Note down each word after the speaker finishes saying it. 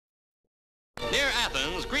Near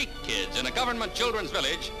Athens, Greek kids in a government children's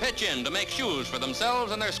village pitch in to make shoes for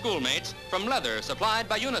themselves and their schoolmates from leather supplied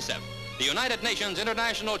by UNICEF, the United Nations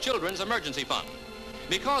International Children's Emergency Fund.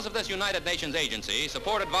 Because of this United Nations agency,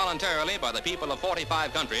 supported voluntarily by the people of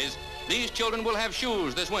 45 countries, these children will have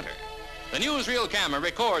shoes this winter. The newsreel camera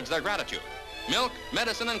records their gratitude. Milk,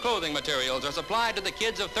 medicine, and clothing materials are supplied to the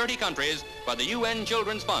kids of 30 countries by the UN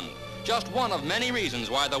Children's Fund. Just one of many reasons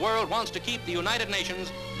why the world wants to keep the United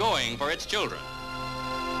Nations going for its children.